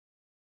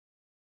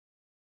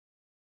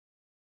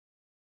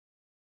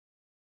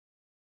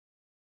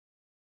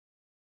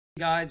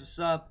Guys, what's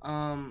up?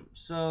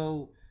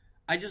 So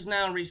I just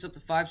now reached up to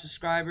 5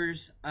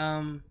 subscribers.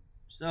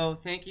 So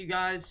thank you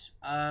guys.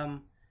 I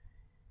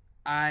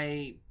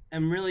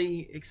am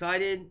really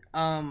excited.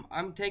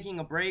 I'm taking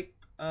a break.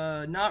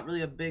 Not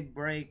really a big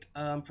break.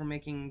 From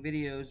making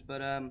videos,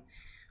 but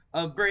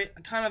a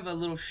break, kind of a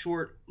little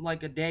short,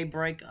 like a day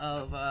break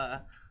of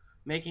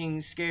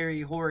making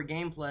scary horror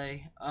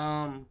gameplay.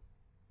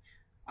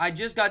 I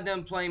just got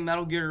done playing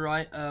Metal Gear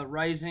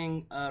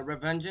Rising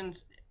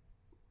Revengeance.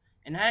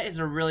 And that is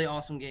a really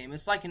awesome game.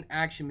 It's like an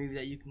action movie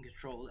that you can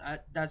control.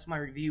 That's my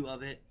review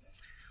of it.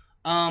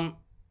 An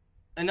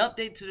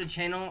update to the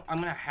channel I'm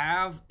going to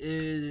have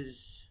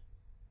is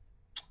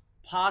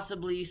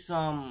possibly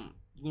some,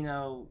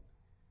 well,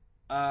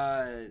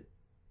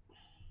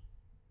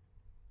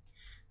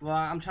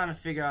 I'm trying to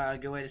figure out a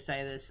good way to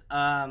say this.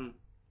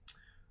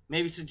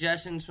 Maybe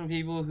suggestions from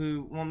people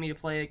who want me to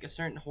play like a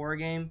certain horror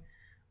game.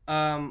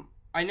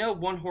 I know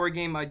one horror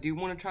game I do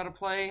want to try to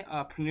play,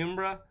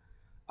 Penumbra.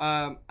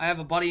 I have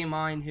a buddy of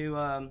mine who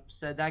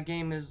said that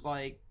game is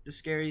like the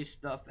scariest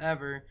stuff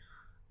ever.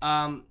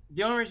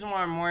 The only reason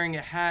why I'm wearing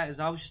a hat is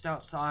I was just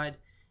outside.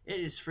 It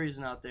is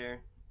freezing out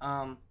there.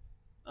 A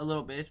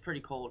little bit. It's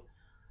pretty cold.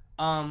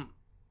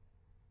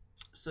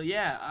 So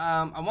yeah,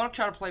 I want to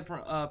try to play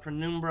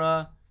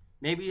Penumbra.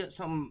 Maybe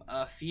some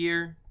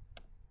Fear.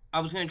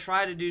 I was gonna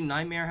try to do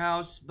Nightmare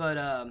House,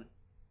 but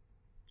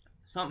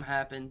something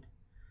happened.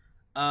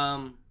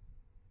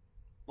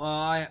 Well,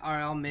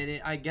 I'll admit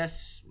it. I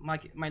guess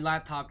my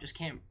laptop just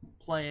can't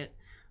play it.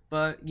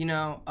 But,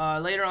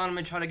 later on I'm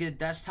going to try to get a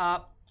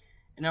desktop.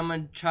 And I'm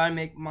going to try to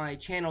make my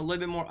channel a little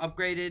bit more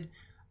upgraded.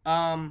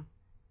 I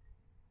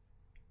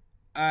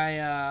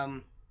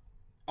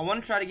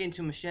want to try to get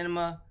into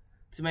machinima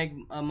to make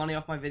money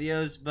off my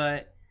videos.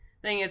 But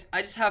the thing is,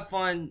 I just have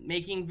fun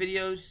making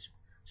videos.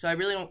 So I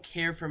really don't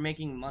care for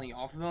making money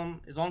off of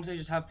them. As long as I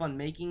just have fun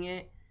making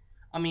it.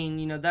 I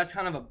mean, that's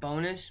kind of a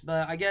bonus.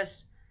 But I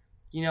guess,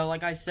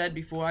 like I said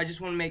before, I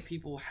just want to make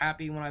people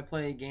happy when I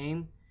play a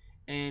game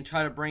and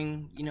try to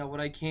bring, what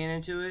I can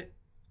into it.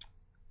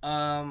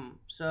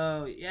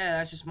 So yeah,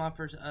 that's just my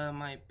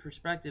my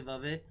perspective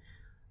of it.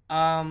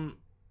 I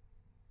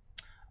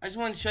just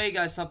want to show you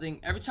guys something.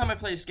 Every time I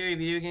play a scary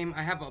video game,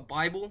 I have a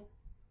Bible,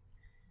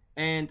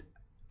 and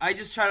I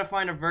just try to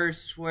find a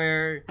verse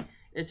where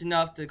it's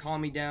enough to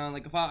calm me down.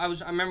 Like if I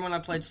remember when I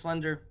played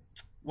Slender,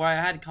 where I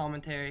had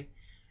commentary,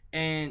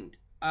 and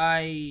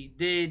I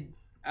did.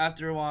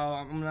 After a while,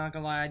 I'm not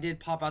gonna lie, I did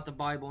pop out the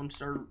Bible and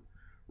start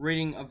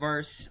reading a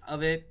verse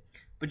of it,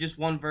 but just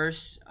one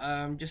verse,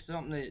 just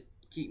something to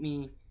keep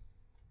me,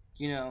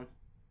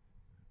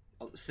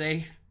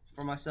 safe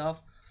for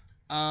myself.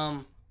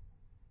 There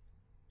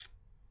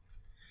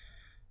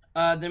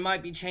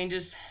might be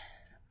changes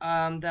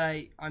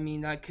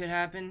that could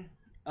happen.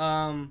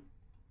 For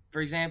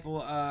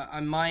example, I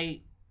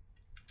might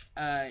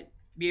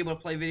be able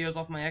to play videos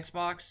off my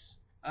Xbox,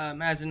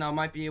 as in I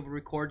might be able to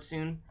record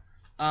soon.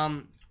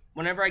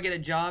 Whenever I get a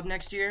job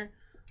next year,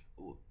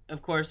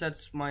 of course,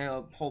 that's my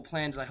whole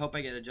plan. Is I hope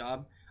I get a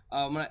job.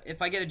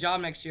 If I get a job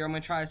next year, I'm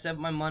gonna try to save up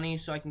my money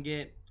so I can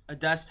get a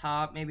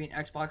desktop, maybe an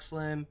Xbox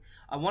Slim.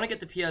 I want to get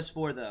the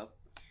PS4 though.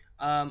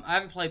 I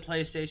haven't played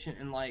PlayStation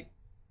in like,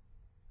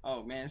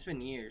 oh man, it's been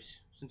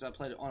years since I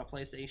played it on a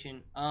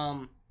PlayStation.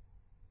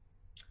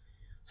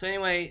 So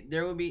anyway,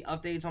 there will be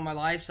updates on my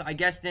life. So I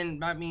guess then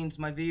that means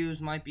my videos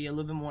might be a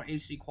little bit more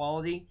HD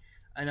quality.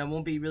 And I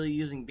won't be really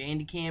using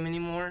Bandicam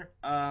anymore.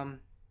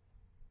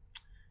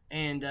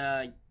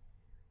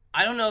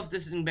 I don't know if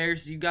this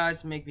embarrasses you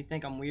guys to make me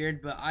think I'm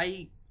weird, but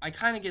I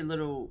kind of get a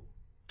little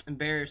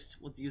embarrassed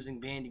with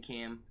using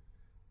Bandicam.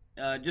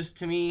 Just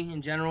to me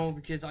in general,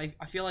 because I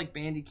feel like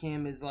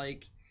Bandicam is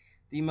like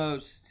the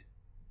most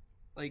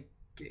like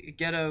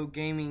ghetto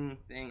gaming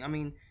thing. I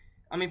mean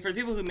for the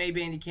people who made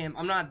Bandicam,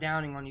 I'm not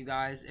downing on you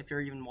guys if you're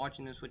even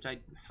watching this, which I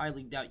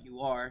highly doubt you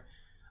are.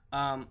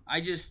 I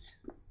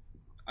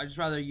just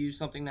rather use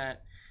something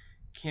that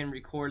can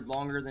record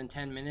longer than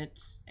 10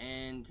 minutes,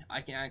 and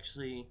I can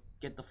actually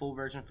get the full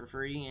version for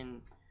free.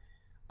 And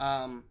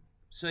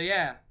so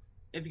yeah,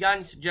 if you got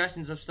any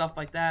suggestions of stuff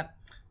like that,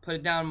 put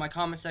it down in my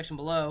comment section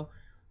below.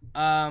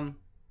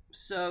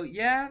 So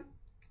yeah,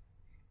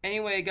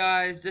 anyway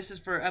guys, this is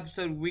for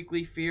episode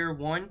weekly Fear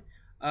 1,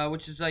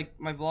 which is like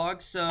my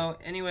vlog. So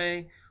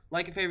anyway,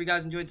 like and favorite, you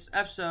guys enjoyed this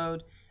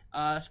episode.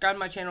 Subscribe to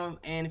my channel,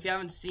 and if you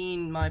haven't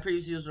seen my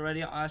previous videos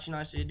already, I'll ask you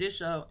nicely to do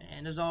so.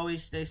 And as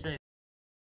always, stay safe.